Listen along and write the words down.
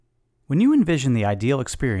When you envision the ideal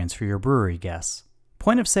experience for your brewery guests,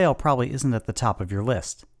 point of sale probably isn't at the top of your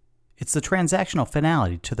list. It's the transactional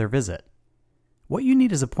finality to their visit. What you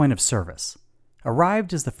need is a point of service.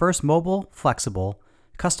 Arrived is the first mobile, flexible,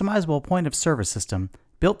 customizable point of service system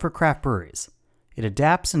built for craft breweries. It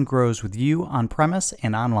adapts and grows with you on-premise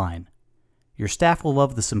and online. Your staff will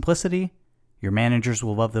love the simplicity, your managers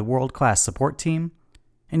will love the world-class support team,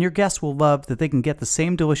 and your guests will love that they can get the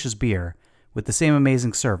same delicious beer with the same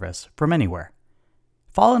amazing service from anywhere.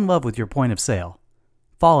 Fall in love with your point of sale.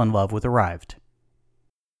 Fall in love with Arrived.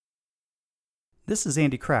 This is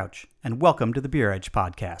Andy Crouch, and welcome to the Beer Edge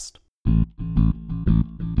Podcast.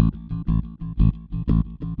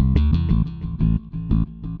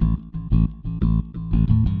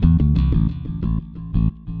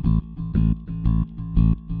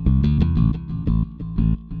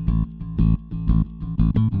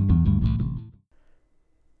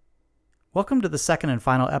 Welcome to the second and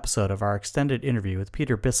final episode of our extended interview with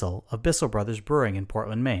Peter Bissell of Bissell Brothers Brewing in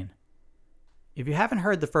Portland, Maine. If you haven't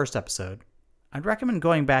heard the first episode, I'd recommend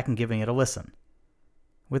going back and giving it a listen.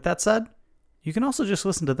 With that said, you can also just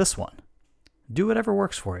listen to this one. Do whatever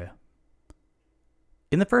works for you.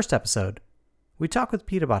 In the first episode, we talk with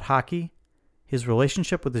Pete about hockey, his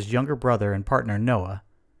relationship with his younger brother and partner Noah,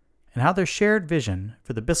 and how their shared vision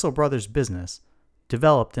for the Bissell Brothers business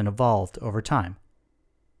developed and evolved over time.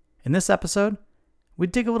 In this episode, we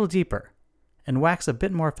dig a little deeper and wax a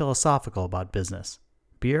bit more philosophical about business,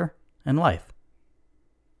 beer, and life.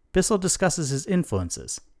 Bissell discusses his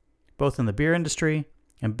influences, both in the beer industry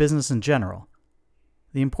and business in general,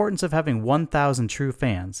 the importance of having 1,000 true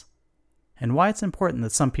fans, and why it's important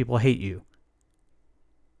that some people hate you.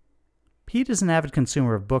 Pete is an avid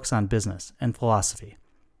consumer of books on business and philosophy,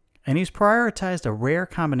 and he's prioritized a rare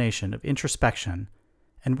combination of introspection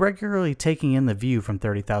and regularly taking in the view from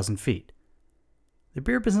 30,000 feet. The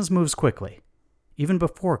beer business moves quickly, even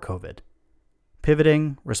before COVID.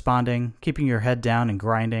 Pivoting, responding, keeping your head down and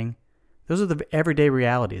grinding, those are the everyday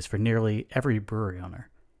realities for nearly every brewery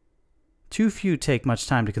owner. Too few take much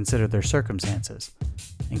time to consider their circumstances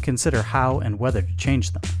and consider how and whether to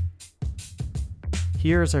change them.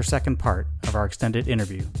 Here is our second part of our extended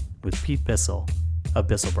interview with Pete Bissell of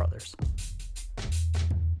Bissell Brothers.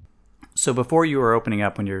 So before you were opening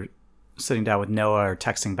up, when you're sitting down with Noah or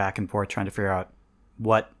texting back and forth trying to figure out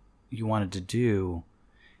what you wanted to do,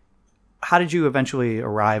 how did you eventually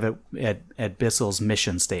arrive at Bissell's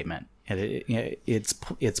mission statement,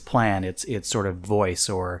 its plan, its sort of voice,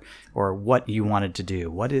 or what you wanted to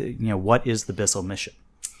do? What is the Bissell mission?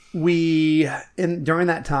 During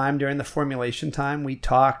that time, during the formulation time, we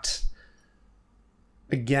talked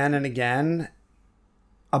again and again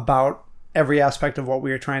about every aspect of what we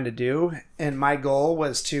were trying to do. And my goal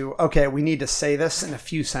was we need to say this in a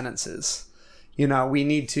few sentences. We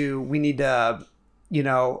need to,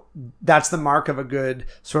 that's the mark of a good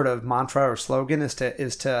sort of mantra or slogan is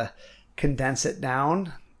to condense it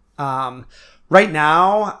down. Right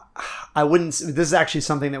now, this is actually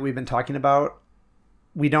something that we've been talking about.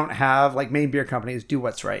 We don't have, like Maine beer companies, do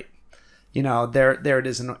what's right. There it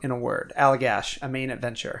is in a word. Allagash, a Maine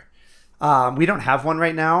adventure. We don't have one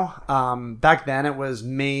right now. Back then it was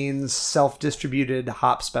Maine's self-distributed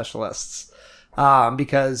hop specialists.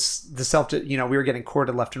 Because we were getting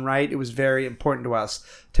courted left and right. It was very important to us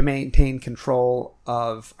to maintain control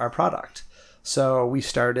of our product. So we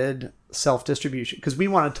started self-distribution because we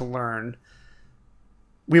wanted to learn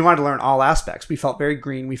all aspects. We felt very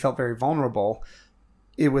green. We felt very vulnerable.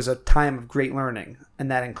 It was a time of great learning,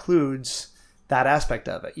 and that includes that aspect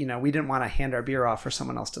of it. We didn't want to hand our beer off for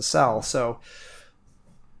someone else to sell. So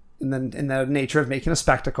in the nature of making a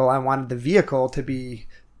spectacle, I wanted the vehicle to be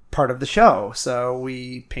part of the show. So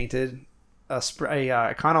we painted a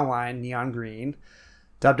Econoline neon green,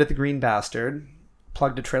 dubbed it the Green Bastard,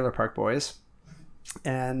 plugged to Trailer Park Boys,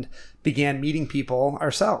 and began meeting people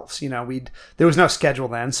ourselves. There was no schedule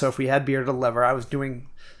then. So if we had beer to deliver, I was doing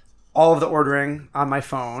all of the ordering on my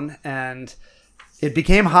phone, and it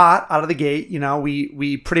became hot out of the gate.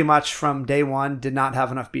 We pretty much from day one did not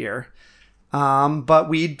have enough beer. But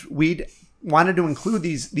we'd wanted to include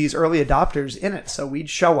these early adopters in it. So we'd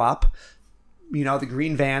show up, the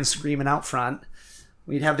green van screaming out front.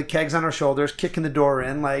 We'd have the kegs on our shoulders, kicking the door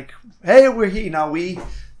in like, hey, we're here.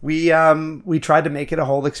 We tried to make it a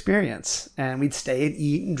whole experience, and we'd stay and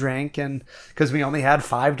eat and drink, and because we only had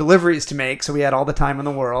 5 deliveries to make, so we had all the time in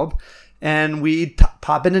the world. And we'd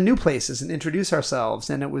pop into new places and introduce ourselves.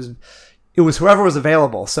 And it was whoever was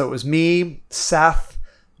available. So it was me, Seth,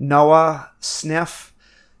 Noah, Sniff,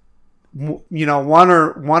 one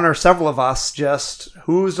or several of us just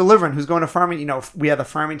who's delivering, who's going to Farmington. We had the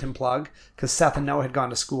Farmington plug because Seth and Noah had gone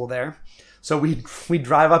to school there. So we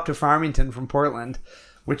drive up to Farmington from Portland,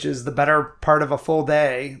 which is the better part of a full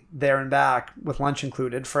day there and back with lunch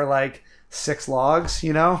included for like 6 logs,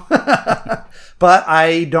 But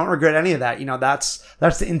I don't regret any of that.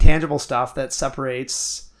 That's the intangible stuff that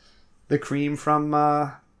separates the cream from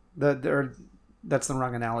that's the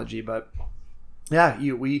wrong analogy, but yeah,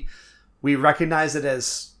 we recognize it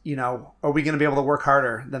as, are we going to be able to work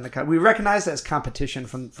harder than we recognize it as competition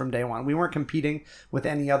from day one. We weren't competing with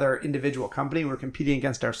any other individual company. We were competing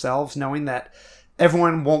against ourselves, knowing that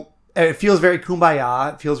everyone won't, it feels very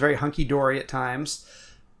kumbaya. It feels very hunky-dory at times.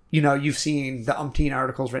 You've seen the umpteen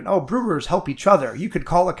articles written, brewers help each other. You could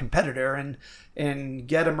call a competitor and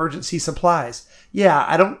get emergency supplies. Yeah,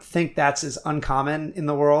 I don't think that's as uncommon in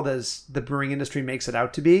the world as the brewing industry makes it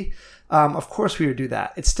out to be. Of course we would do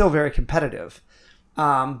that. It's still very competitive.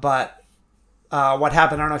 But what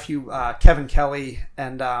happened, I don't know if you, Kevin Kelly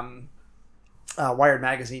and Wired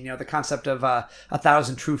Magazine, the concept of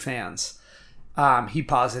 1,000 true fans. He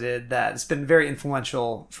posited that it's been very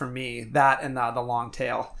influential for me, that and the long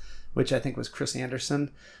tail, which I think was Chris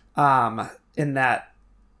Anderson, in that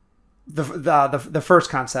the first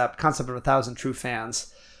concept of 1,000 true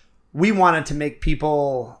fans. We wanted to make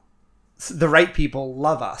the right people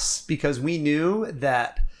love us, because we knew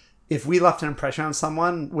that if we left an impression on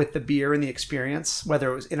someone with the beer and the experience, whether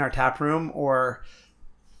it was in our tap room or,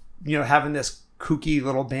 having this kooky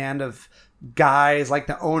little band of guys like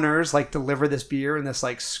the owners deliver this beer in this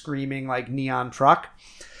screaming neon truck,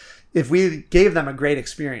 if we gave them a great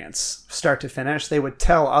experience start to finish, they would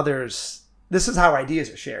tell others. This is how ideas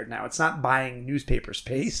are shared now. It's not buying newspaper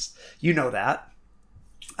space, that.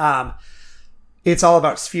 It's all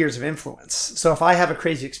about spheres of influence. So if I have a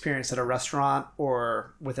crazy experience at a restaurant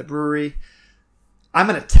or with a brewery, I'm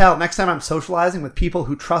going to tell, next time I'm socializing with people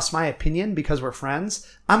who trust my opinion because we're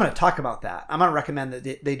friends, I'm going to talk about that. I'm going to recommend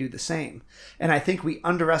that they do the same. And I think we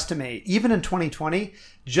underestimate, even in 2020,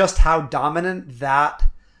 just how dominant that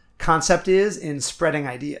concept is in spreading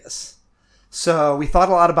ideas. So we thought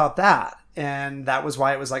a lot about that. And that was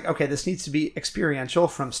why it was okay, this needs to be experiential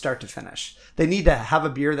from start to finish. They need to have a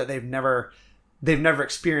beer that they've never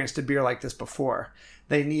experienced a beer like this before.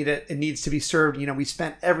 They need it. It needs to be served. We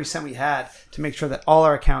spent every cent we had to make sure that all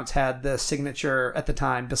our accounts had the signature, at the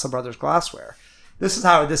time, Bissell Brothers glassware. This is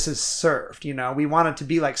how this is served. We want it to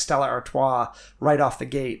be like Stella Artois right off the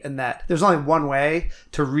gate, and that there's only one way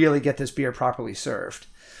to really get this beer properly served.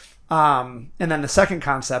 And then the second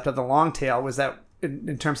concept of the long tail was that,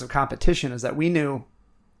 in terms of competition, is that we knew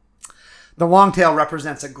the long tail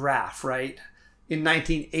represents a graph, right? In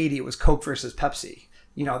 1980, it was Coke versus Pepsi.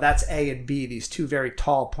 That's A and B, these two very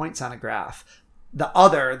tall points on a graph.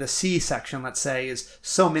 The C section, let's say, is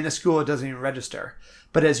so minuscule it doesn't even register.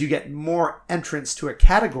 But as you get more entrants to a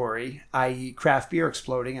category, i.e. craft beer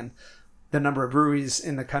exploding and the number of breweries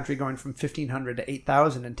in the country going from 1,500 to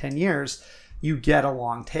 8,000 in 10 years, you get a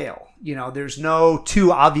long tail. There's no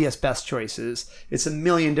two obvious best choices. It's a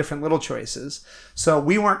million different little choices. So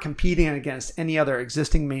we weren't competing against any other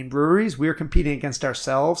existing main breweries. We were competing against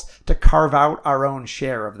ourselves to carve out our own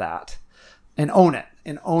share of that and own it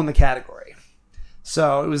and own the category.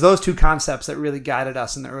 So it was those two concepts that really guided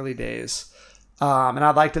us in the early days. And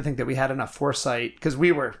I'd like to think that we had enough foresight, because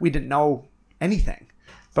we didn't know anything,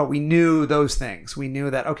 but we knew those things. We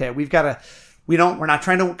knew that, okay, we're not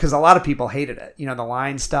trying to, because a lot of people hated it, the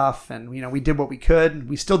line stuff, and we did what we could.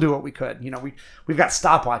 We still do what we could. We've got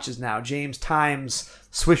stopwatches now. James Times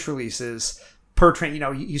Swish releases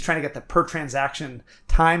he's trying to get the per transaction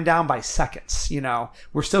time down by seconds.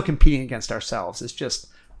 We're still competing against ourselves. It's just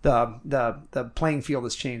the playing field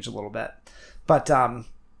has changed a little bit. But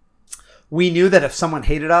we knew that if someone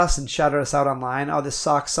hated us and shouted us out online, this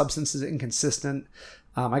sucks, substance is inconsistent,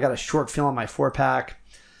 I got a short fill on my 4-pack.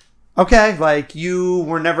 Okay, you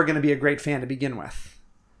were never going to be a great fan to begin with.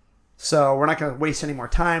 So we're not going to waste any more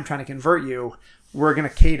time trying to convert you. We're going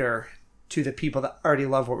to cater to the people that already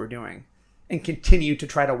love what we're doing and continue to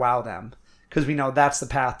try to wow them, because we know that's the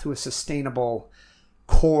path to a sustainable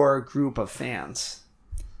core group of fans.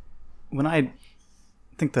 When I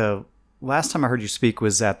think the last time I heard you speak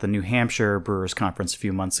was at the New Hampshire Brewers Conference a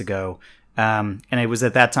few months ago. And it was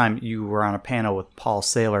at that time you were on a panel with Paul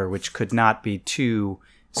Saylor, which could not be too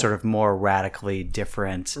sort of more radically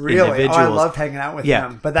different individuals. I loved hanging out with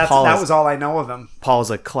him, but that was all I know of him. Paul is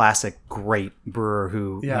a classic great brewer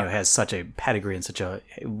who has such a pedigree and such a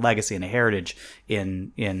legacy and a heritage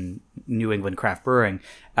in New England craft brewing.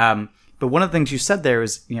 But one of the things you said there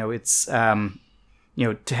is, it's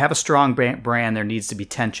to have a strong brand, there needs to be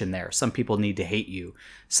tension there. Some people need to hate you.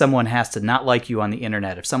 Someone has to not like you on the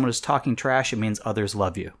internet. If someone is talking trash, it means others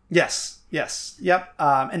love you. Yes. Yep.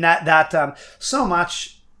 And that so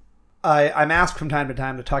much. I'm asked from time to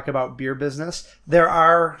time to talk about beer business. There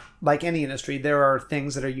are, like any industry, there are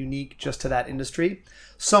things that are unique just to that industry.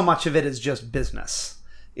 So much of it is just business.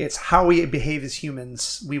 It's how we behave as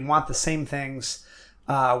humans. We want the same things.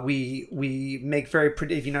 We make very,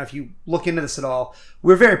 if you look into this at all,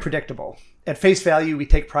 we're very predictable. At face value, we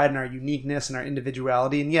take pride in our uniqueness and our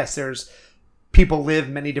individuality. And yes, people live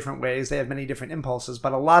many different ways. They have many different impulses,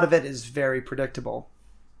 but a lot of it is very predictable.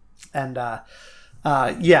 And,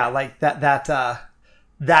 like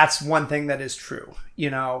that's one thing that is true.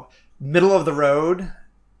 Middle of the road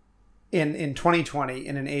in 2020,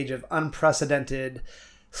 in an age of unprecedented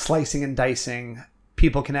slicing and dicing,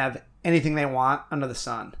 people can have anything they want under the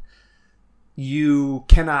sun. You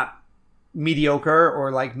cannot mediocre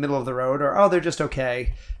or like middle of the road or, they're just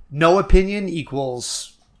okay. No opinion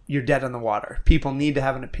equals you're dead in the water. People need to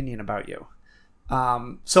have an opinion about you.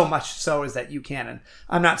 So much so is that you can. And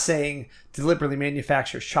I'm not saying deliberately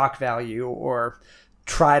manufacture shock value or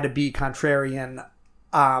try to be contrarian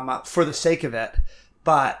for the sake of it,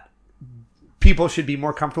 but people should be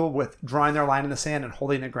more comfortable with drawing their line in the sand and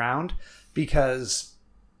holding the ground, because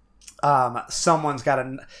if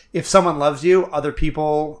someone loves you, other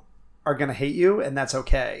people are going to hate you, and that's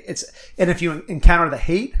okay. And if you encounter the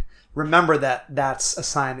hate, remember that that's a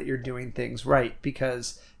sign that you're doing things right,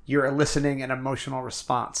 because you're eliciting an emotional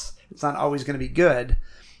response. It's not always going to be good.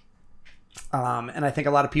 And I think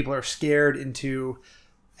a lot of people are scared into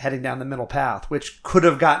heading down the middle path, which could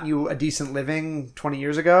have gotten you a decent living 20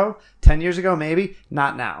 years ago, 10 years ago, maybe.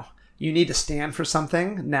 Not now. You need to stand for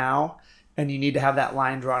something now, and you need to have that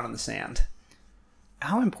line drawn in the sand.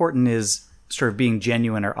 How important is sort of being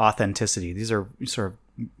genuine or authenticity? These are sort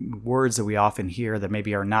of words that we often hear that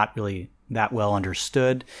maybe are not really that well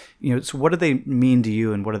understood. So what do they mean to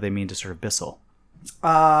you, and what do they mean to sort of Bissell?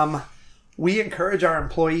 We encourage our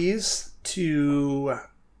employees to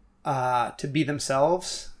be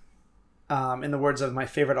themselves. In the words of my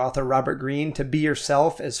favorite author, Robert Greene, to be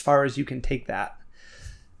yourself as far as you can take that.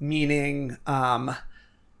 Meaning,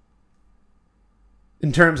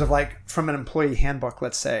 in terms of like from an employee handbook,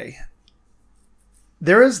 let's say,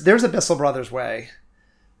 there's a Bissell Brothers way.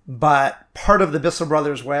 But part of the Bissell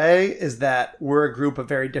Brothers way is that we're a group of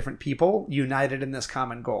very different people united in this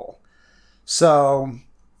common goal. So,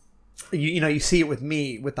 you see it with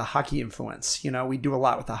me, with the hockey influence. We do a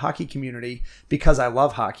lot with the hockey community because I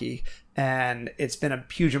love hockey. And it's been a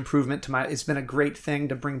huge improvement it's been a great thing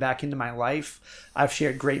to bring back into my life. I've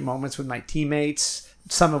shared great moments with my teammates,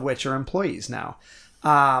 some of which are employees now.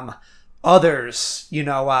 Others,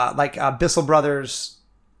 like Bissell Brothers,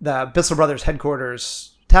 the Bissell Brothers headquarters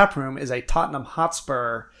tap room is a Tottenham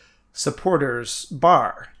Hotspur supporters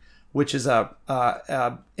bar, which is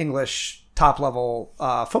a English top level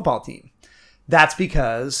football team. That's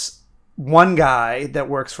because one guy that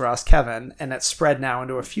works for us, Kevin, and it's spread now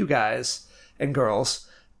into a few guys and girls,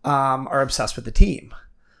 are obsessed with the team.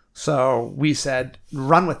 So we said,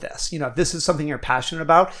 run with this. If this is something you're passionate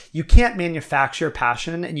about, you can't manufacture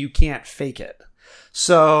passion and you can't fake it.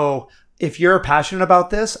 So if you're passionate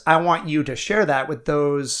about this, I want you to share that with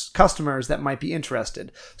those customers that might be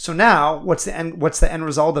interested. So now, what's the end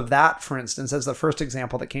result of that, for instance, as the first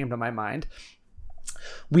example that came to my mind?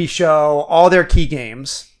 We show all their key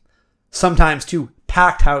games, sometimes to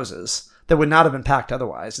packed houses that would not have been packed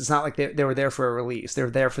otherwise. It's not like they were there for a release. They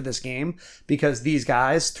were there for this game because these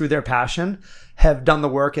guys, through their passion, have done the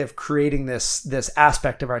work of creating this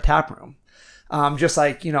aspect of our tap room. Just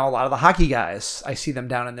like, a lot of the hockey guys, I see them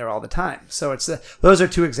down in there all the time. So those are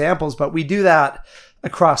two examples, but we do that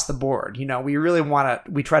across the board. We really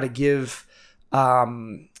we try to give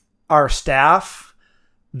our staff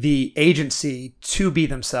the agency to be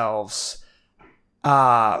themselves.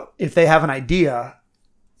 If they have an idea,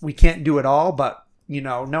 we can't do it all, but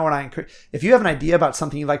if you have an idea about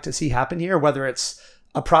something you'd like to see happen here, whether it's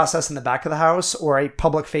a process in the back of the house or a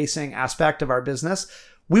public facing aspect of our business,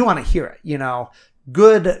 we want to hear it.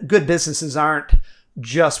 Good businesses aren't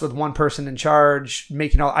just with one person in charge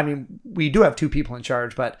we do have two people in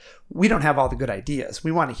charge, but we don't have all the good ideas.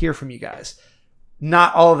 We want to hear from you guys.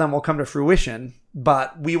 Not all of them will come to fruition,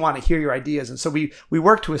 but we want to hear your ideas. And so we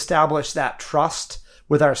work to establish that trust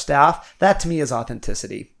with our staff. That to me is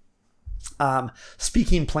authenticity.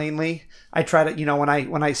 Speaking plainly, I try to,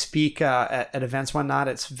 when I speak at events, whatnot,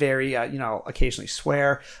 it's very, occasionally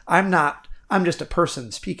swear. I'm just a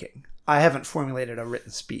person speaking. I haven't formulated a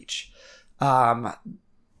written speech. In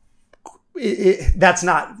that's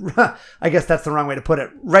not, I guess that's the wrong way to put it.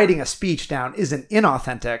 Writing a speech down isn't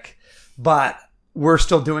inauthentic, but we're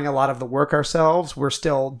still doing a lot of the work ourselves. We're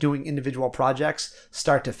still doing individual projects,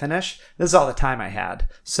 start to finish. This is all the time I had.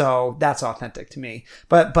 So that's authentic to me.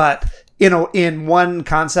 But in one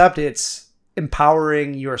concept, it's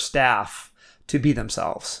empowering your staff to be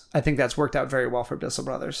themselves. I think that's worked out very well for Bissell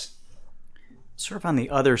Brothers. Sort of on the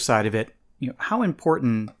other side of it, how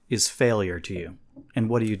important is failure to you, and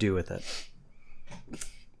what do you do with it?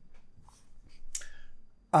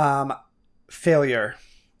 Failure.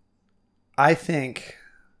 I think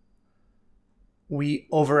we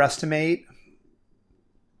overestimate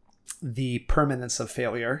the permanence of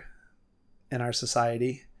failure in our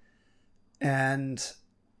society. And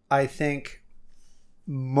I think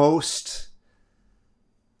most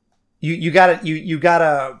you've got to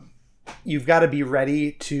be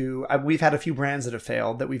ready to, we've had a few brands that have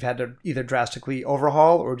failed that we've had to either drastically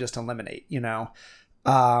overhaul or just eliminate,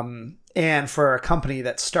 and for a company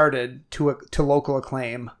that started to local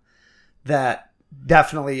acclaim, that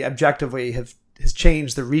definitely objectively has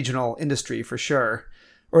changed the regional industry for sure,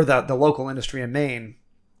 or the local industry in Maine.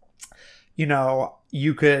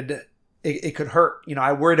 It could hurt.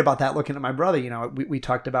 I worried about that looking at my brother. We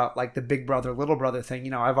talked about like the big brother, little brother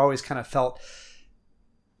thing. I've always kind of felt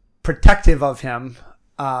protective of him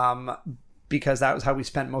because that was how we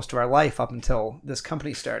spent most of our life up until this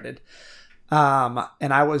company started.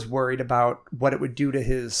 And I was worried about what it would do to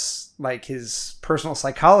his personal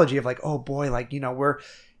psychology of like, oh boy,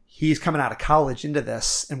 he's coming out of college into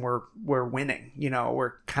this and we're winning,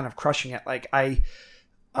 we're kind of crushing it. Like I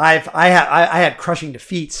had crushing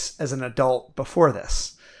defeats as an adult before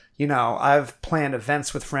this. I've planned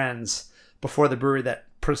events with friends before the brewery that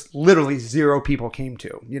literally 0 people came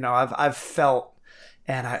to. I've felt,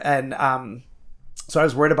 so I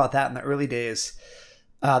was worried about that in the early days.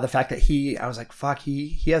 The fact that I was like, fuck,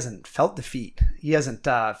 he hasn't felt defeat. He hasn't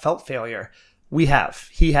felt failure. He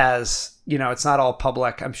has, it's not all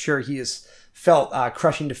public. I'm sure he has felt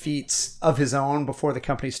crushing defeats of his own before the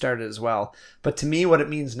company started as well. But to me, what it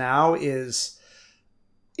means now it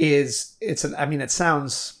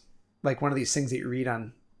sounds like one of these things that you read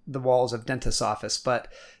on the walls of dentist's office, but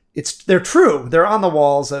they're true. They're on the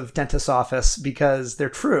walls of dentist's office because they're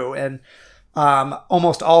true. And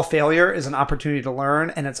almost all failure is an opportunity to learn,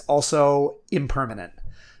 and it's also impermanent.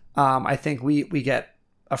 I think we get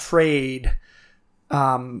afraid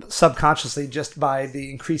subconsciously just by the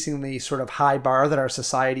increasingly sort of high bar that our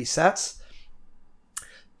society sets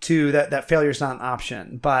to that failure is not an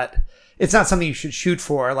option, but it's not something you should shoot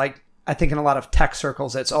for. Like I think in a lot of tech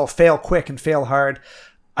circles, it's fail quick and fail hard.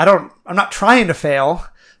 I'm not trying to fail,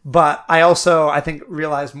 but I think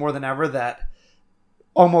realize more than ever that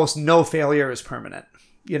almost no failure is permanent.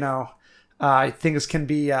 Things can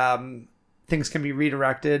be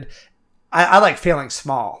redirected. I like failing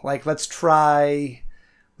small. Like let's try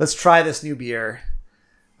this new beer.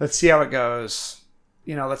 Let's see how it goes.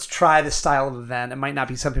 Let's try this style of event. It might not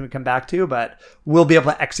be something we come back to, but we'll be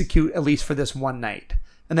able to execute at least for this one night.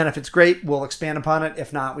 And then if it's great, we'll expand upon it.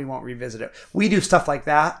 If not, we won't revisit it. We do stuff like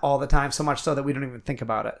that all the time, so much so that we don't even think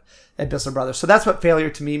about it at Bissell Brothers. So that's what failure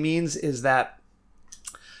to me means, is that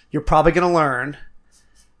you're probably going to learn.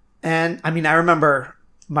 And I remember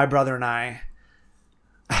my brother and I,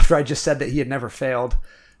 after I just said that he had never failed,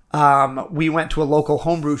 we went to a local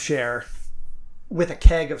homebrew share with a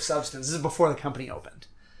keg of substance. This is before the company opened.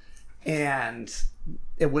 And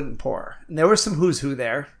it wouldn't pour. And there was some who's who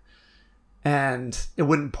there. And it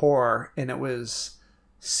wouldn't pour. And it was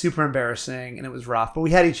super embarrassing. And it was rough. But we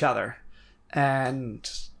had each other. And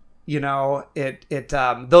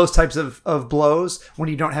those types of blows when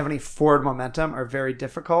you don't have any forward momentum are very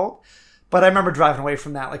difficult. But I remember driving away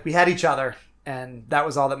from that. Like we had each other, and that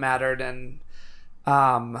was all that mattered. And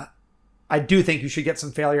I do think you should get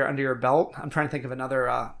some failure under your belt. I'm trying to think of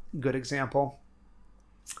another good example.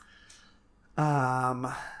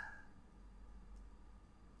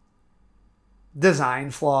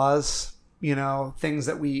 Design flaws, things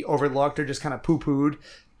that we overlooked or just kind of poo-pooed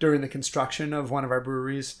during the construction of one of our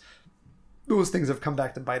breweries. Those things have come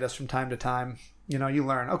back to bite us from time to time. You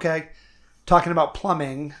learn, okay, talking about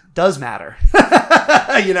plumbing does matter,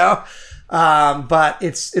 but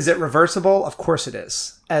is it reversible? Of course it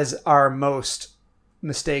is, as are most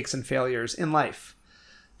mistakes and failures in life.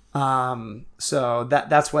 So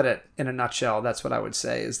that's what in a nutshell, that's what I would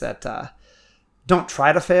say, is that don't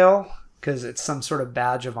try to fail because it's some sort of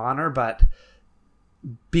badge of honor, but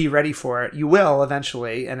be ready for it. You will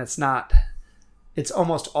eventually, and it's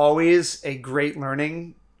almost always a great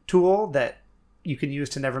learning tool that you can use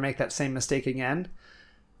to never make that same mistake again.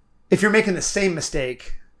 If you're making the same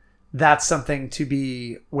mistake that's something to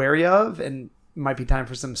be wary of, and might be time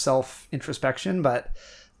for some self introspection. But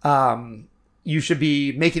you should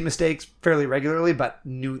be making mistakes fairly regularly, but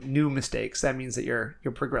new mistakes. That means that you're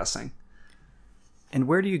progressing. And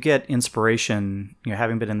where do you get inspiration?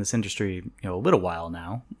 Having been in this industry, a little while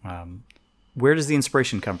now, where does the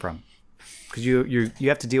inspiration come from? Because you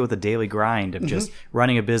have to deal with the daily grind of just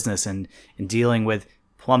running a business and dealing with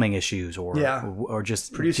plumbing issues or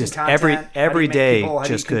just producing just content, every day people,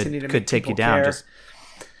 just could take you down. Just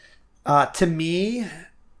to me,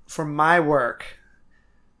 for my work,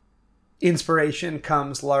 inspiration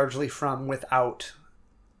comes largely from without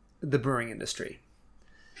the brewing industry.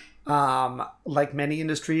 Like many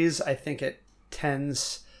industries, I think it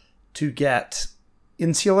tends to get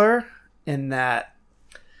insular in that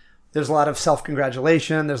there's a lot of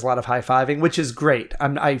self-congratulation, there's a lot of high-fiving, which is great.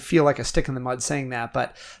 I feel like a stick in the mud saying that,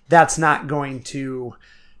 but that's not going to,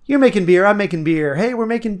 you're making beer, I'm making beer, hey, we're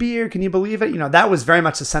making beer, can you believe it? That was very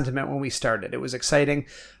much the sentiment when we started. It was exciting.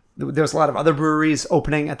 There was a lot of other breweries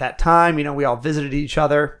opening at that time. We all visited each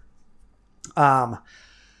other.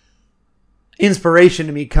 Inspiration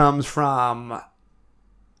to me comes from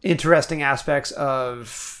interesting aspects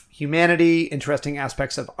of humanity, interesting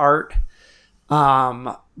aspects of art,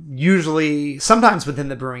 usually sometimes within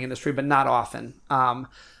the brewing industry, but not often. I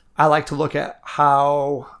like to look at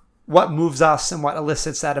what moves us and what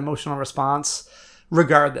elicits that emotional response.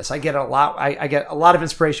 Regardless, I get a lot of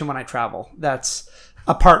inspiration when I travel. That's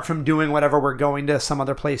apart from doing whatever we're going to some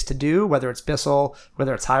other place to do, whether it's Bissell,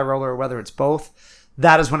 whether it's High Roller, or whether it's both.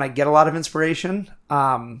 That is when I get a lot of inspiration.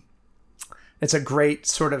 It's a great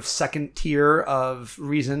sort of second tier of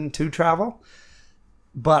reason to travel,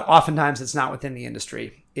 but oftentimes it's not within the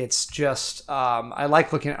industry. It's just, I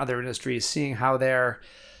like looking at other industries, seeing how they're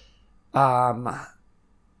dealing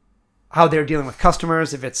with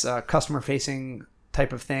customers, if it's a customer facing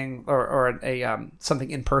type of thing or something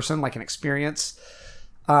in person, like an experience.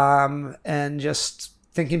 And just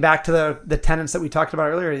thinking back to the tenets that we talked about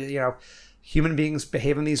earlier, human beings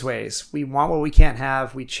behave in these ways. We want what we can't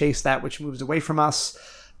have. We chase that which moves away from us.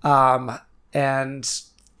 And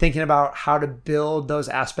thinking about how to build those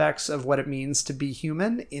aspects of what it means to be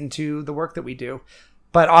human into the work that we do.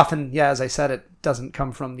 But often, as I said, it doesn't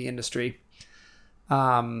come from the industry.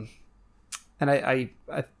 And I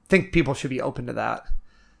think people should be open to that.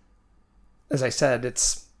 As I said,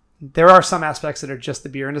 there are some aspects that are just the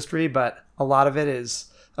beer industry, but a lot of it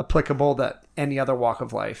is applicable to any other walk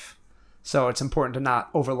of life. So it's important to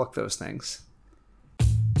not overlook those things.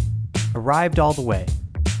 Arrived All the Way.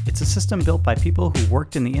 It's a system built by people who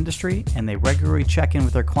worked in the industry, and they regularly check in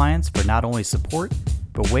with their clients for not only support,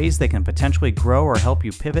 but ways they can potentially grow or help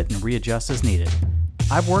you pivot and readjust as needed.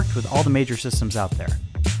 I've worked with all the major systems out there,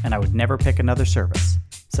 and I would never pick another service,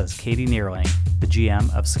 says Katie Neerling, the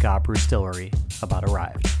GM of Ska Brewstillery, about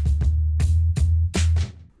Arrived.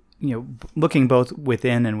 Looking both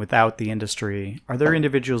within and without the industry, are there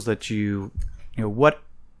individuals that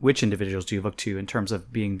which individuals do you look to in terms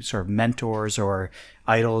of being sort of mentors or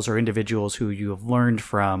idols or individuals who you have learned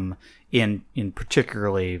from in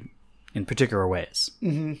particular ways?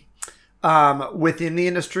 Mm-hmm. Within the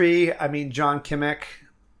industry, John Kimmick,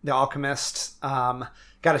 the Alchemist, got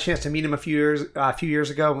a chance to meet him a few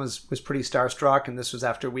years ago and was pretty starstruck. And this was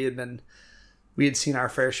after we had seen our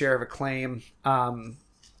fair share of acclaim. And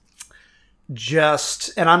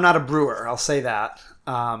I'm not a brewer, I'll say that.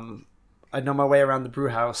 I know my way around the brew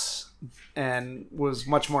house and was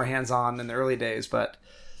much more hands-on in the early days, but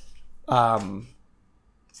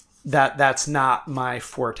that's not my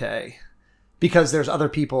forte, because there's other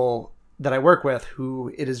people that I work with who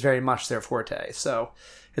it is very much their forte. So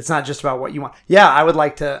it's not just about what you want. Yeah, I would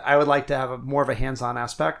like to have more of a hands-on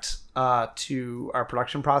aspect to our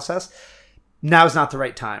production process. Now is not the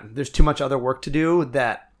right time. There's too much other work to do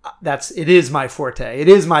it is my forte. It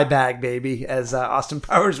is my bag, baby, as Austin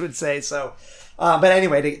Powers would say. So, but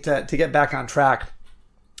anyway, to get back on track,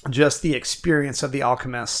 just the experience of the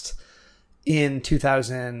Alchemist in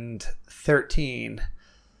 2013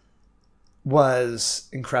 was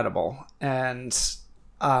incredible. And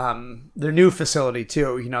their new facility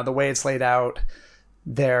too, the way it's laid out,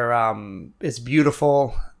 it's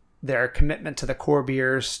beautiful. Their commitment to the core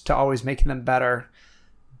beers, to always making them better,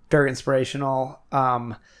 very inspirational.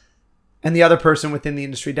 And the other person within the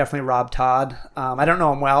industry, definitely Rob Todd. I don't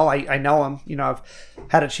know him well. I know him. I've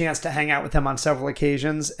had a chance to hang out with him on several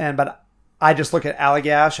occasions. But I just look at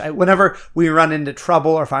Allagash. Whenever we run into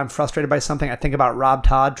trouble or if I'm frustrated by something, I think about Rob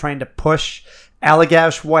Todd trying to push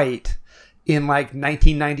Allagash White in like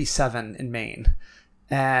 1997 in Maine,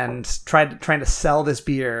 and trying to sell this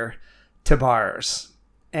beer to bars.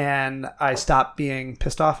 and I stop being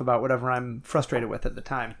pissed off about whatever I'm frustrated with at the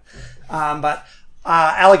time. But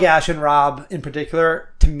Allagash and Rob in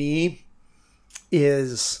particular, to me,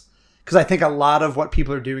 is because I think a lot of what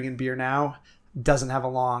people are doing in beer now doesn't have a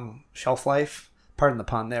long shelf life. Pardon the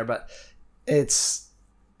pun there, but it's,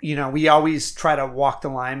 we always try to walk the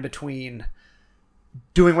line between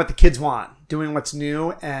doing what the kids want, doing what's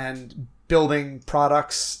new, and building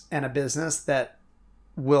products and a business that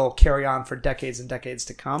will carry on for decades and decades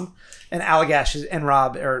to come. And Allagash and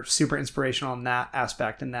Rob are super inspirational in that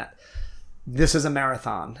aspect, in that this is a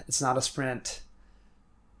marathon. It's not a sprint.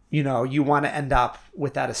 You want to end up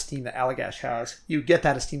with that esteem that Allagash has. You get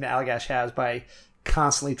that esteem that Allagash has by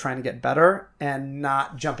constantly trying to get better and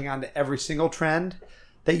not jumping onto every single trend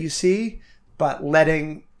that you see, but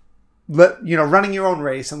running your own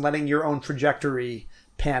race and letting your own trajectory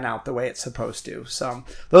pan out the way it's supposed to. So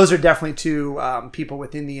those are definitely two people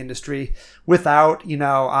within the industry. Without,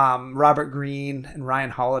 Robert Greene and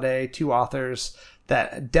Ryan Holiday, two authors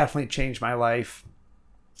that definitely changed my life.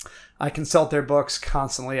 I consult their books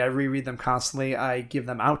constantly. I reread them constantly. I give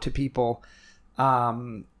them out to people.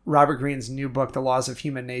 Robert Greene's new book, The Laws of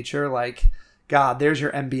Human Nature, God, there's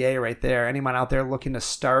your MBA right there. Anyone out there looking to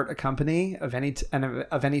start a company of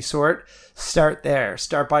any sort, start there.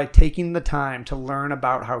 Start by taking the time to learn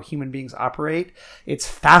about how human beings operate. It's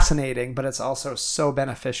fascinating, but it's also so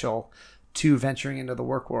beneficial to venturing into the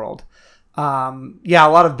work world. A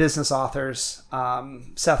lot of business authors.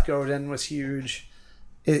 Seth Godin was huge,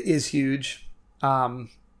 is huge.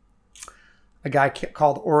 A guy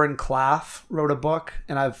called Oren Klaff wrote a book,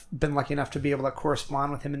 and I've been lucky enough to be able to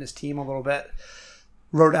correspond with him and his team a little bit.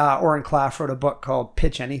 Oren Klaff wrote a book called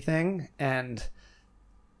Pitch Anything, and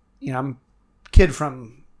I'm a kid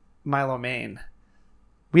from Milo, Maine.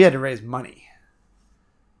 We had to raise money.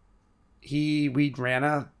 We ran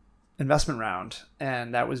a investment round,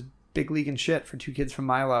 and that was big league and shit for two kids from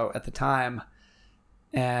Milo at the time.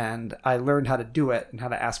 And I learned how to do it and how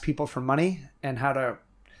to ask people for money and how to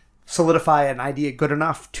solidify an idea good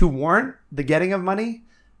enough to warrant the getting of money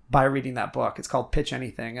by reading that book. It's called Pitch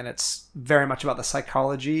Anything, and it's very much about the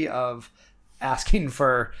psychology of asking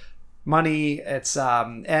for money. It's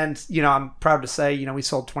and I'm proud to say we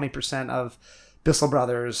sold 20% of Bissell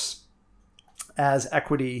Brothers as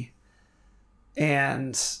equity,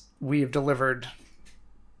 and we've delivered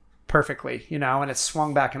perfectly, and it's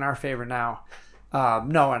swung back in our favor now.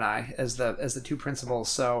 Noah and I as the two principals.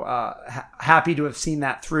 So happy to have seen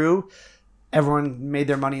that through. Everyone made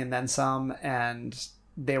their money and then some, and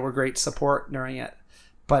they were great support during it.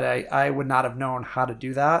 But I would not have known how to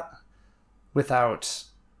do that without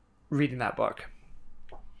reading that book.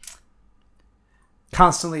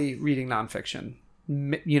 Constantly reading nonfiction,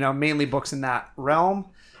 mainly books in that realm,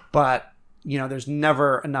 but there's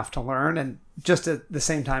never enough to learn. And just at the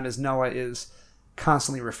same time as Noah is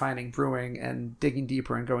constantly refining brewing and digging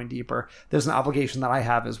deeper and going deeper, there's an obligation that I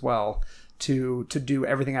have as well to do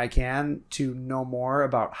everything I can to know more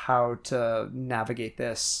about how to navigate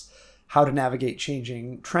this, how to navigate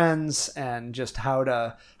changing trends, and just how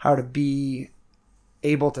to be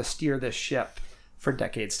able to steer this ship for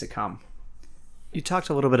decades to come. You talked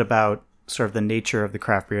a little bit about sort of the nature of the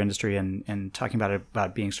craft beer industry and talking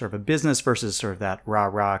about being sort of a business versus sort of that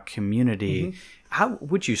rah-rah community. Mm-hmm. How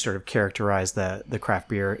would you sort of characterize the craft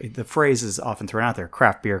beer? The phrase is often thrown out there,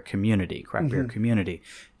 craft beer community, beer community.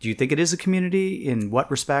 Do you think it is a community? In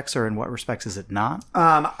what respects, or in what respects is it not?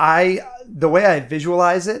 The way I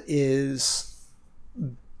visualize it is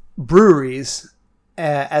breweries,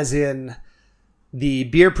 as in the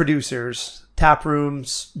beer producers, tap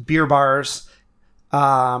rooms, beer bars,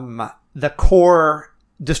 the core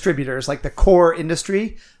distributors, like the core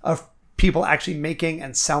industry of people actually making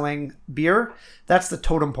and selling beer. That's the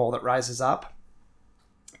totem pole that rises up.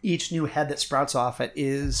 Each new head that sprouts off it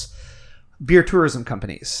is beer tourism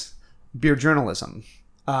companies, beer journalism,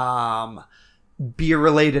 beer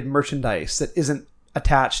related merchandise that isn't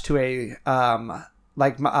attached to a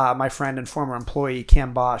my friend and former employee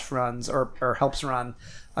Cam Bosch runs or helps run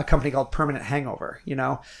a company called Permanent Hangover.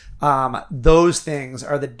 Those things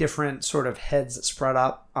are the different sort of heads that spread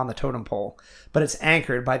up on the totem pole, but it's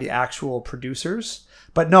anchored by the actual producers.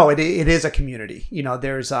 But no, it is a community.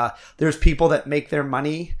 There's people that make their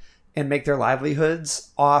money and make their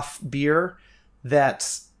livelihoods off beer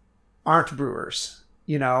that aren't brewers.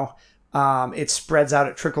 It spreads out,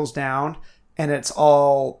 it trickles down, and it's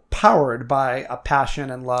all powered by a passion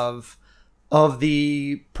and love of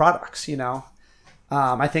the products.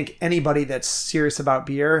 I think anybody that's serious about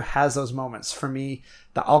beer has those moments. For me,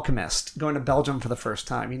 The Alchemist, going to Belgium for the first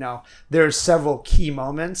time, there's several key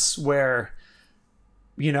moments where,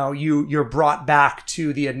 you're brought back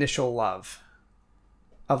to the initial love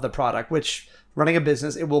of the product, which running a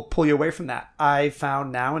business, it will pull you away from that. I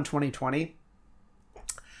found now in 2020,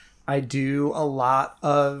 I do a lot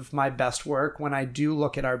of my best work when I do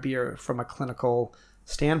look at our beer from a clinical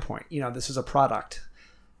standpoint. This is a product.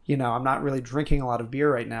 I'm not really drinking a lot of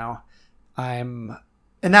beer right now.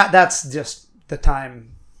 That's just the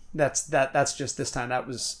time. That's just this time. That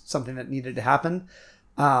was something that needed to happen.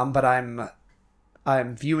 But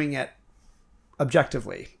I'm viewing it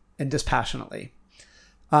objectively and dispassionately.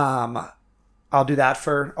 I'll do that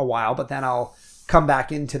for a while, but then I'll come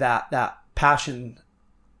back into that passion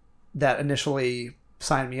that initially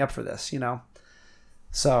signed me up for this,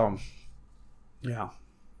 So, yeah.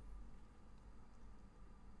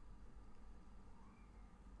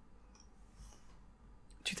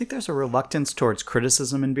 Do you think there's a reluctance towards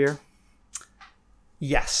criticism in beer?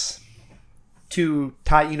 Yes. To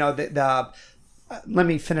tie, let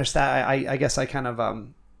me finish that. I guess I kind of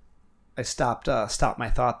I stopped my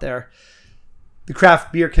thought there. The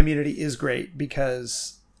craft beer community is great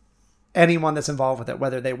because anyone that's involved with it,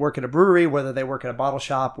 whether they work at a brewery, whether they work at a bottle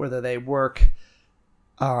shop, whether they work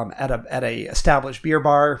at a established beer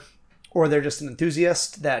bar, or they're just an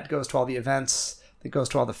enthusiast that goes to all the events, that goes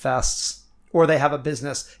to all the fests, or they have a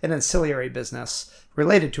business, an ancillary business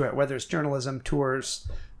related to it, whether it's journalism, tours,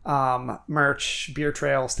 merch, beer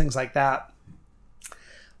trails, things like that.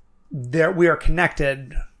 We are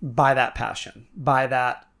connected by that passion, by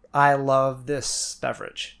that I love this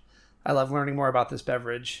beverage. I love learning more about this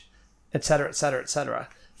beverage, et cetera, et cetera, et cetera.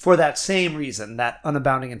 For that same reason, that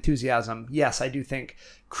unabounding enthusiasm, yes, I do think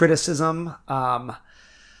criticism,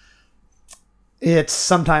 it's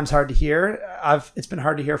sometimes hard to hear. It's been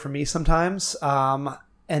hard to hear for me sometimes. And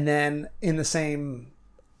then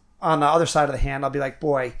on the other side of the hand, I'll be like,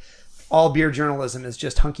 boy, all beer journalism is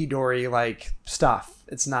just hunky-dory like stuff.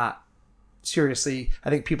 It's not. Seriously, I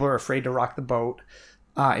think people are afraid to rock the boat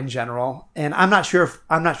in general, and I'm not sure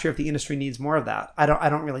if the industry needs more of that. I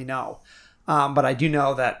don't really know, but I do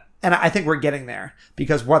know that, and I think we're getting there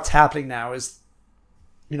because what's happening now is,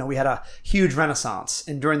 we had a huge renaissance,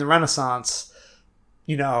 and during the renaissance,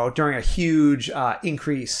 during a huge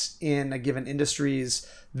increase in a given industry's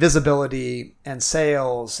visibility and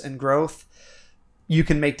sales and growth, you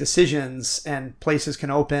can make decisions and places can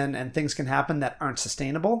open and things can happen that aren't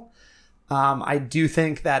sustainable. I do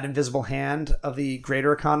think that invisible hand of the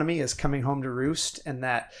greater economy is coming home to roost and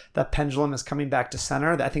that the pendulum is coming back to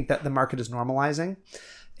center. I think that the market is normalizing.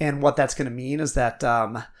 And what that's going to mean is that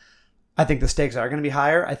I think the stakes are going to be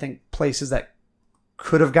higher. I think places that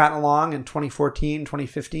could have gotten along in 2014,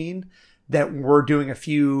 2015, that were doing a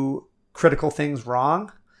few critical things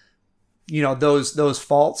wrong, those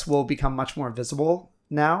faults will become much more visible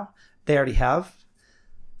now. They already have.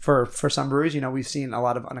 For some breweries, we've seen a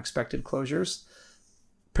lot of unexpected closures,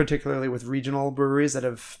 particularly with regional breweries that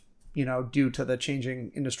have, due to the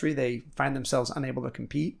changing industry, they find themselves unable to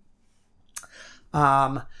compete.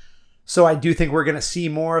 So I do think we're going to see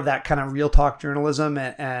more of that kind of real talk journalism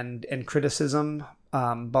and criticism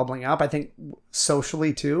bubbling up. I think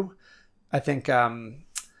socially too. I think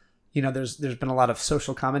there's been a lot of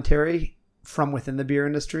social commentary from within the beer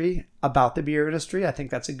industry about the beer industry. I think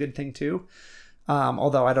that's a good thing too.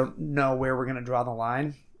 Although I don't know where we're going to draw the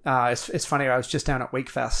line. It's funny. I was just down at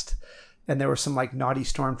Wakefest and there were some like naughty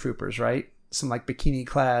stormtroopers, right? Some like bikini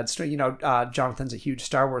clad, Jonathan's a huge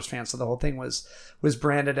Star Wars fan. So the whole thing was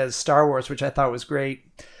branded as Star Wars, which I thought was great.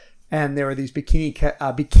 And there were these bikini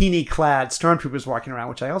clad stormtroopers walking around,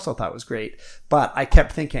 which I also thought was great. But I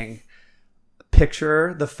kept thinking,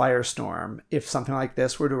 picture the firestorm. If something like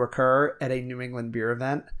this were to occur at a New England beer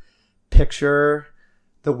event, picture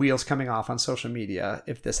the wheels coming off on social media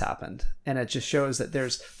if this happened. And it just shows that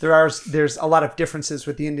there's a lot of differences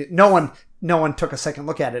with the Indian. No one took a second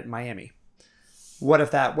look at it in Miami. What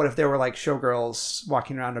if there were like showgirls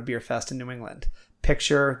walking around a beer fest in New England?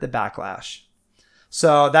 Picture the backlash.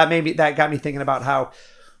 So that got me thinking about how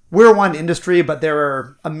we're one industry, but there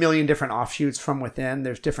are a million different offshoots from within.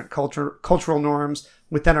 There's different cultural norms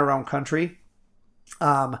within our own country.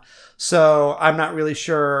 So I'm not really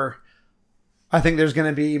sure. I think there's going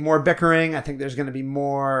to be more bickering. I think there's going to be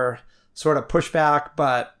more sort of pushback,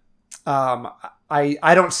 but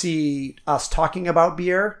I don't see us talking about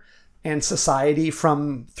beer and society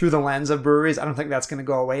through the lens of breweries. I don't think that's going to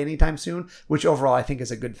go away anytime soon, which overall I think is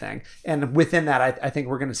a good thing. And within that, I think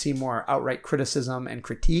we're going to see more outright criticism and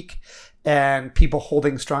critique and people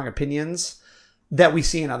holding strong opinions that we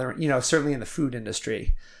see in other, certainly in the food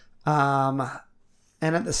industry. And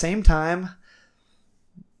at the same time,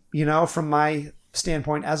 from my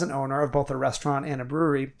standpoint as an owner of both a restaurant and a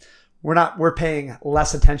brewery, we're paying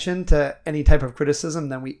less attention to any type of criticism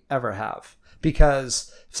than we ever have.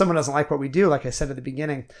 Because if someone doesn't like what we do, like I said at the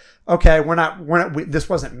beginning, okay, this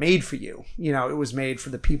wasn't made for you. You know, it was made for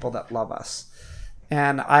the people that love us.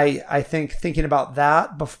 And I think thinking about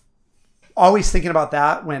that, always thinking about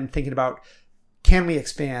that when thinking about, can we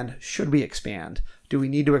expand? Should we expand? Do we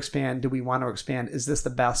need to expand? Do we want to expand? Is this the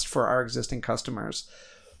best for our existing customers?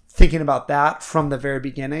 Thinking about that from the very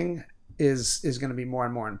beginning is going to be more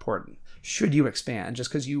and more important. Should you expand?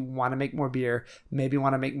 Just because you want to make more beer, maybe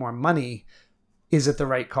want to make more money, is it the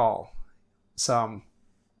right call? So,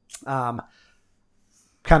 kind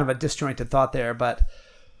of a disjointed thought there, but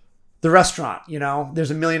the restaurant, you know, there's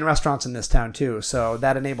 1 million restaurants in this town too. So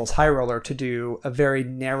that enables High Roller to do a very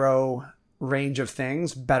narrow range of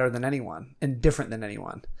things better than anyone and different than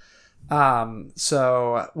anyone.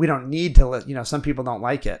 So we don't need to, you know, some people don't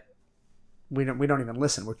like it. We don't even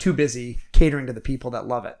listen. We're too busy catering to the people that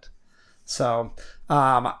love it. So,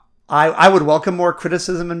 I would welcome more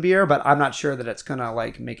criticism in beer, but I'm not sure that it's going to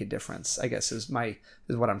like make a difference, I guess is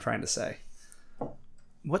what I'm trying to say.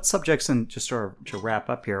 What subjects, and just to wrap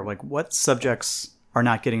up here, like what subjects are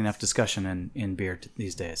not getting enough discussion in beer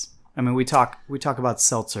these days? I mean, we talk about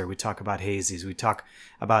seltzer, we talk about hazies, we talk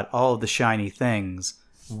about all of the shiny things.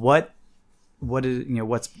 What is, you know,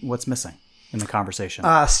 what's missing in the conversation?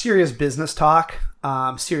 Serious business talk,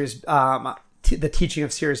 the teaching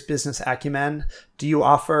of serious business acumen. Do you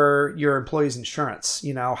offer your employees insurance?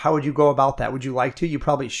 You know, how would you go about that? Would you like to? You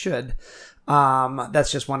probably should.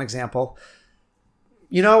 That's just one example.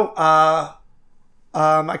 You know,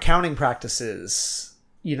 accounting practices.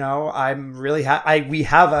 You know, I'm really we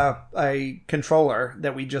have a controller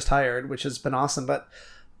that we just hired, which has been awesome. But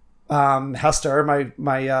Hester,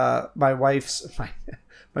 my wife's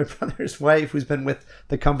my brother's wife, who's been with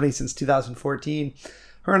the company since 2014,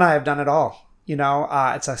 her and I have done it all. You know,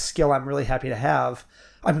 it's a skill I'm really happy to have.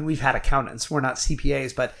 I mean, we've had accountants. We're not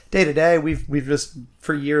CPAs, but day to day, we've just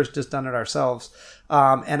for years just done it ourselves.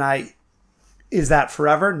 Is that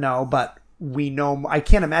forever? No, but we know. I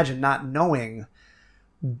can't imagine not knowing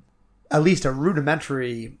at least a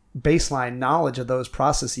rudimentary baseline knowledge of those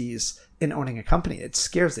processes in owning a company. It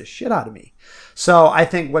scares the shit out of me. So I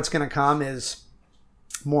think what's going to come is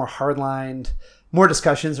more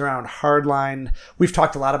discussions around hardline. We've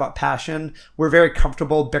talked a lot about passion. We're very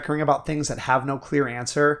comfortable bickering about things that have no clear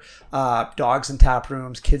answer. Dogs in tap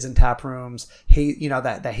rooms, kids in tap rooms, hate, you know,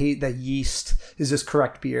 the yeast, is this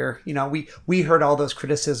correct beer? You know, we heard all those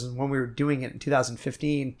criticisms when we were doing it in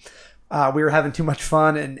 2015. We were having too much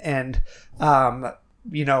fun and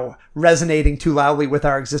you know, resonating too loudly with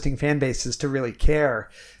our existing fan bases to really care.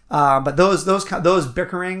 But those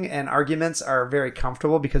bickering and arguments are very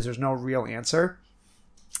comfortable because there's no real answer.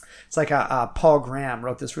 It's like Paul Graham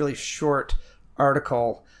wrote this really short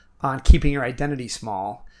article on keeping your identity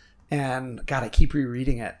small, and God, I keep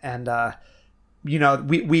rereading it. And you know,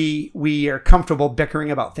 we are comfortable bickering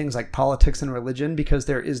about things like politics and religion because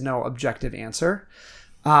there is no objective answer.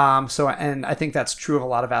 And I think that's true of a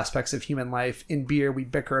lot of aspects of human life. In beer, we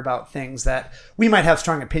bicker about things that we might have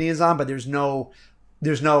strong opinions on, but there's no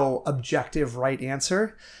objective right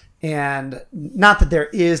answer. And not that there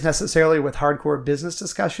is necessarily with hardcore business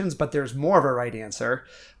discussions, but there's more of a right answer.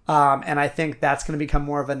 And I think that's going to become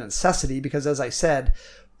more of a necessity because, as I said,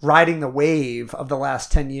 riding the wave of the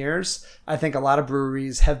last 10 years, I think a lot of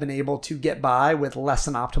breweries have been able to get by with less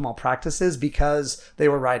than optimal practices because they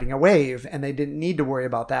were riding a wave and they didn't need to worry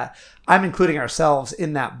about that. I'm including ourselves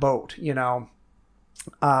in that boat, you know.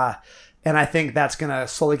 And I think that's going to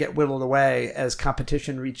slowly get whittled away as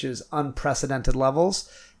competition reaches unprecedented levels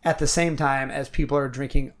at the same time as people are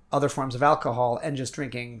drinking other forms of alcohol and just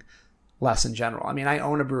drinking less in general. I mean, I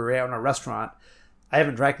own a brewery, I own a restaurant. I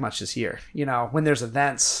haven't drank much this year. You know, when there's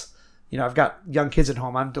events, you know, I've got young kids at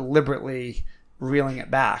home, I'm deliberately reeling it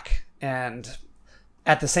back. And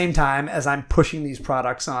at the same time as I'm pushing these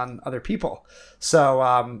products on other people.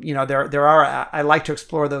 So, you know, I like to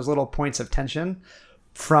explore those little points of tension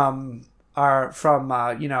you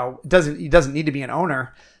know, it doesn't need to be an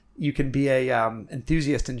owner. You can be a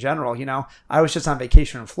enthusiast in general. You know, I was just on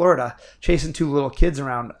vacation in Florida, chasing 2 little kids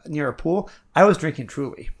around near a pool. I was drinking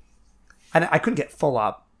Truly. And I couldn't get full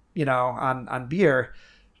up, you know, on beer.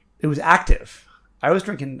 It was active. I was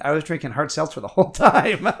drinking hard seltzer the whole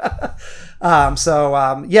time.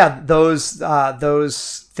 Yeah,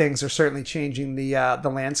 those things are certainly changing the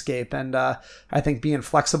landscape. And I think being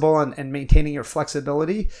flexible and maintaining your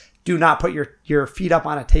flexibility. Do not put your feet up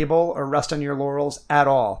on a table or rest on your laurels at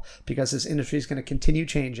all, because this industry is going to continue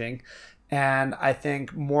changing. And I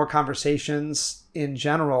think more conversations in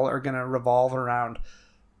general are going to revolve around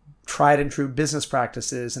tried and true business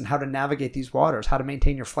practices and how to navigate these waters, how to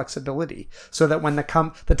maintain your flexibility so that when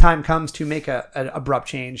the time comes to make an abrupt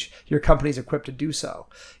change, your company's equipped to do so.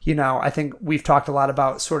 I think we've talked a lot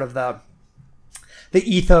about sort of the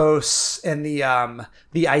ethos and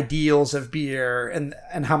the ideals of beer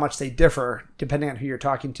and how much they differ depending on who you're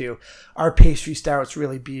talking to. Are pastry stouts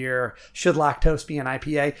really beer? Should lactose be an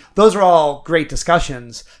IPA? Those are all great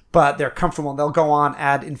discussions, but they're comfortable. They'll go on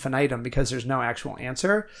ad infinitum because there's no actual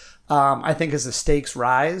answer. I think as the stakes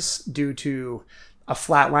rise due to a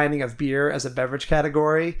flatlining of beer as a beverage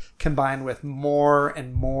category combined with more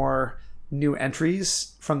and more new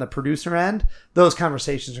entries from the producer end, those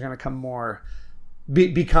conversations are going to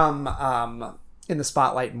become in the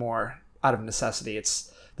spotlight more out of necessity.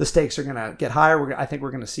 The stakes are going to get higher. I think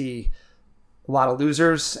we're going to see a lot of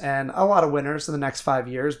losers and a lot of winners in the next 5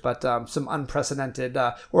 years, but some unprecedented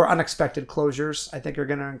or unexpected closures I think are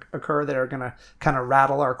going to occur that are going to kind of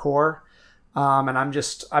rattle our core. And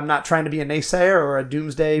I'm not trying to be a naysayer or a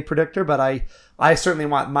doomsday predictor, but I certainly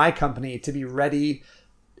want my company to be ready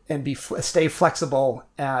and stay flexible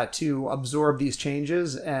to absorb these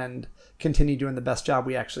changes and continue doing the best job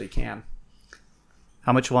we actually can.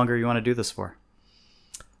 How much longer you want to do this for?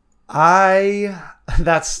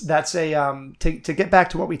 That's a to get back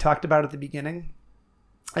to what we talked about at the beginning.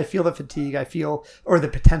 I feel the fatigue. Or the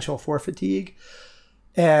potential for fatigue,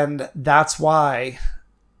 and that's why.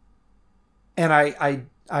 And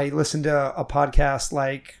I listened to a podcast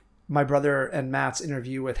like my brother and Matt's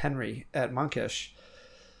interview with Henry at Monkish.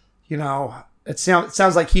 It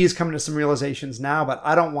sounds like he's coming to some realizations now, but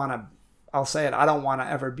I don't want to. I'll say it. I don't want to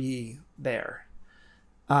ever be there.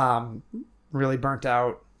 Really burnt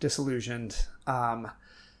out, disillusioned. And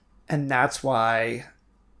that's why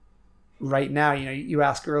right now, you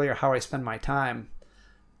asked earlier how I spend my time.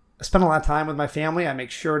 I spend a lot of time with my family. I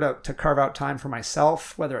make sure to carve out time for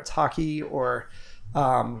myself, whether it's hockey or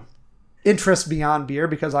interests beyond beer,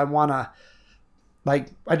 because I want to,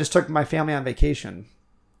 I just took my family on vacation.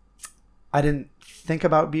 I didn't think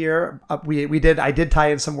about beer. I did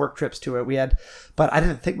tie in some work trips to it. But I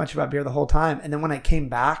didn't think much about beer the whole time. And then when I came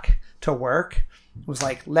back to work, it was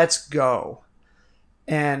like, let's go.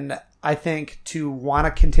 And I think to want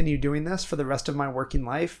to continue doing this for the rest of my working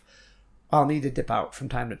life, I'll need to dip out from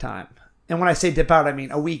time to time. And when I say dip out, I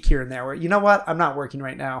mean a week here and there where, you know what? I'm not working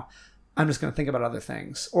right now. I'm just going to think about other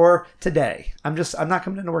things. Or today, I'm not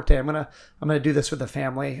coming into work today. I'm going to do this with the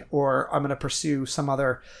family, or I'm going to pursue some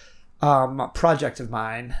other project of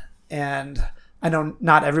mine. And I know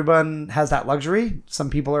not everyone has that luxury. Some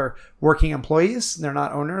people are working employees. They're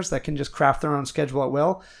not owners that can just craft their own schedule at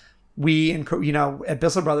will. At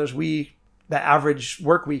Bissell Brothers, the average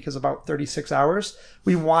work week is about 36 hours.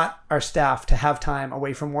 We want our staff to have time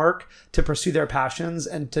away from work to pursue their passions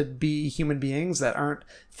and to be human beings that aren't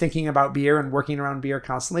thinking about beer and working around beer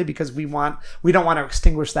constantly, because we don't want to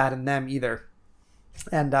extinguish that in them either.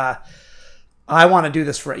 And I want to do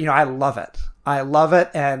this I love it. I love it.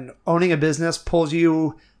 And owning a business pulls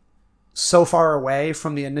you so far away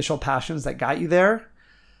from the initial passions that got you there.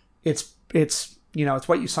 It's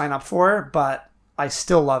what you sign up for, but I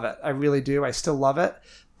still love it. I really do. I still love it.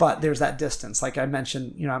 But there's that distance. Like I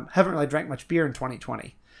mentioned, I haven't really drank much beer in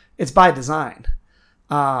 2020. It's by design.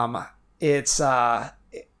 It's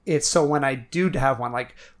so when I do have one,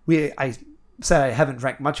 I said I haven't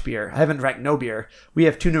drank much beer. I haven't drank no beer. We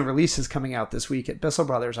have 2 new releases coming out this week at Bissell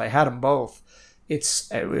Brothers. I had them both.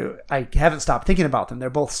 I haven't stopped thinking about them.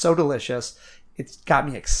 They're both so delicious. It's got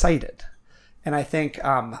me excited. And I think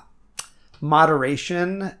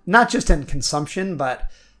moderation, not just in consumption, but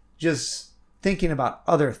just thinking about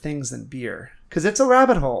other things than beer. Because it's a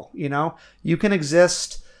rabbit hole, You can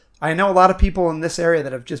exist. I know a lot of people in this area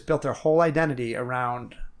that have just built their whole identity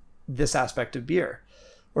around this aspect of beer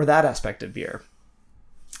or that aspect of beer.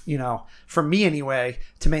 For me anyway,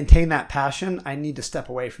 to maintain that passion, I need to step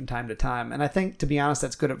away from time to time. And I think, to be honest,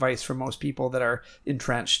 that's good advice for most people that are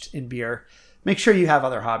entrenched in beer. Make sure you have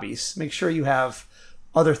other hobbies. Make sure you have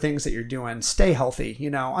other things that you're doing. Stay healthy.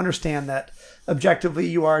 Understand that objectively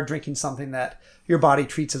you are drinking something that your body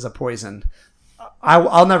treats as a poison.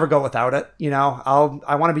 I'll never go without it.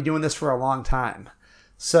 I want to be doing this for a long time.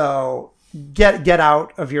 So get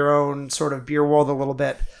out of your own sort of beer world a little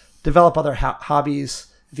bit. Develop other hobbies.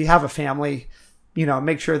 If you have a family,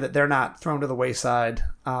 make sure that they're not thrown to the wayside.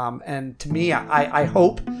 And to me, I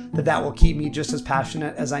hope that will keep me just as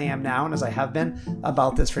passionate as I am now and as I have been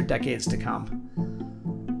about this for decades to come.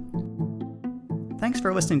 Thanks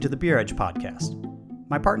for listening to the Beer Edge podcast.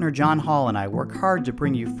 My partner John Hall and I work hard to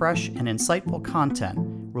bring you fresh and insightful content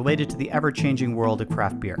related to the ever-changing world of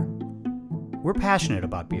craft beer. We're passionate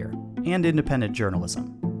about beer and independent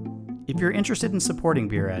journalism. If you're interested in supporting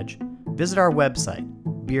Beer Edge, visit our website,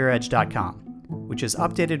 beeredge.com, which is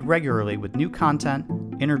updated regularly with new content,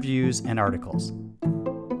 interviews, and articles.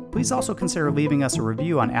 Please also consider leaving us a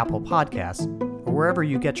review on Apple Podcasts or wherever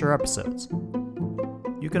you get your episodes.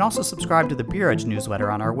 You can also subscribe to the Beer Edge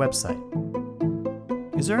newsletter on our website.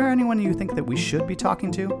 Is there anyone you think that we should be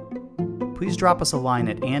talking to? Please drop us a line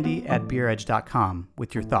at andy@beeredge.com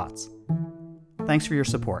with your thoughts. Thanks for your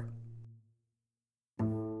support.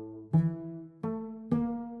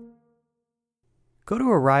 Go to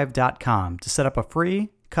Arrive.com to set up a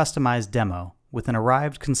free, customized demo with an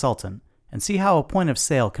Arrived consultant and see how a point of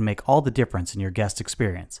sale can make all the difference in your guest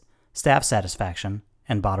experience, staff satisfaction,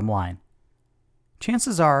 and bottom line.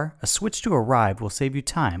 Chances are, a switch to Arrived will save you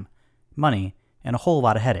time, money, and a whole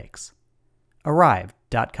lot of headaches.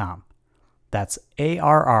 Arrived.com. That's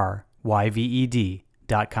ARRYVED.com.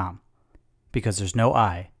 Because there's no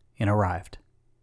I in Arrived.